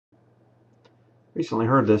Recently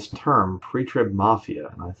heard this term, Pre-Trib Mafia,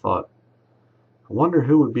 and I thought, I wonder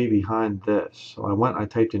who would be behind this. So I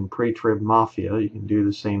typed in Pre-Trib Mafia. You can do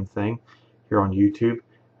the same thing here on YouTube,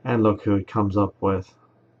 and look who it comes up with.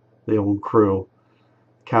 The old crew,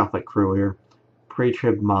 Catholic crew here.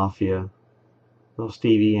 Pre-Trib Mafia. Little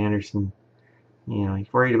Stevie Anderson. You know,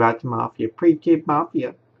 he's worried about the Mafia. Pre-Trib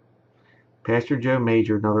Mafia. Pastor Joe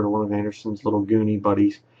Major, another one of Anderson's little Goonie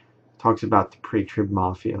buddies, talks about the Pre-Trib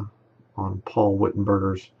Mafia on Paul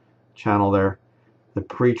Wittenberger's channel there. The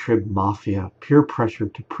Pre-Trib Mafia, peer pressure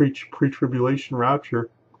to preach pre-tribulation rapture.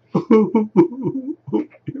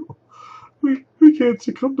 we can't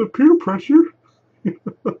succumb to peer pressure.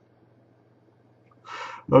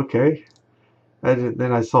 Okay. And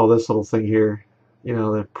then I saw this little thing here. You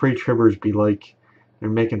know, the pre-tribbers be like, they're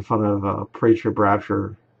making fun of pre-trib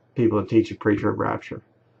rapture, people that teach a pre-trib rapture.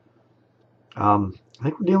 I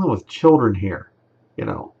think we're dealing with children here. You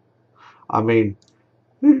know, I mean,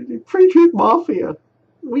 Pre-Trib Mafia.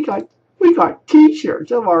 We got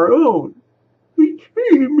T-shirts of our own. We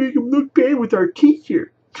need to make them look bad with our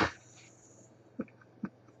T-shirt.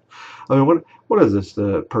 I mean, what is this?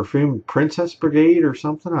 The Perfume Princess Brigade or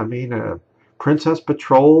something? I mean, Princess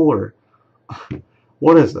Patrol or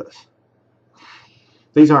what is this?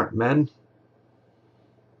 These aren't men.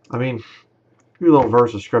 I mean, a little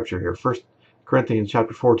verse of scripture here. 1 Corinthians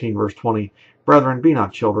chapter 14, verse 20. Brethren, be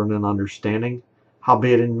not children in understanding,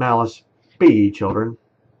 howbeit in malice be ye children.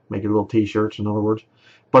 Make it little T-shirts, in other words.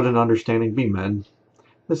 But in understanding be men.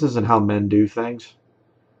 This isn't how men do things.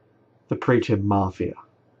 The Pre-Trib Mafia.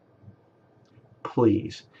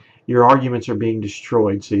 Please. Your arguments are being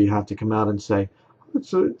destroyed, so you have to come out and say,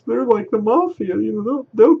 they're like the Mafia. You know,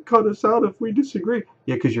 they'll cut us out if we disagree.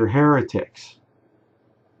 Yeah, because you're heretics.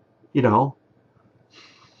 You know.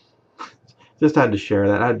 Just had to share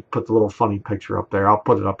that. I'd put the little funny picture up there. I'll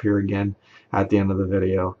put it up here again at the end of the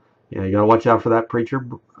video. You know, you gotta watch out for that preacher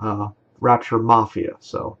rapture mafia.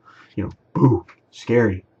 So, you know, boo,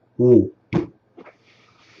 scary, woo.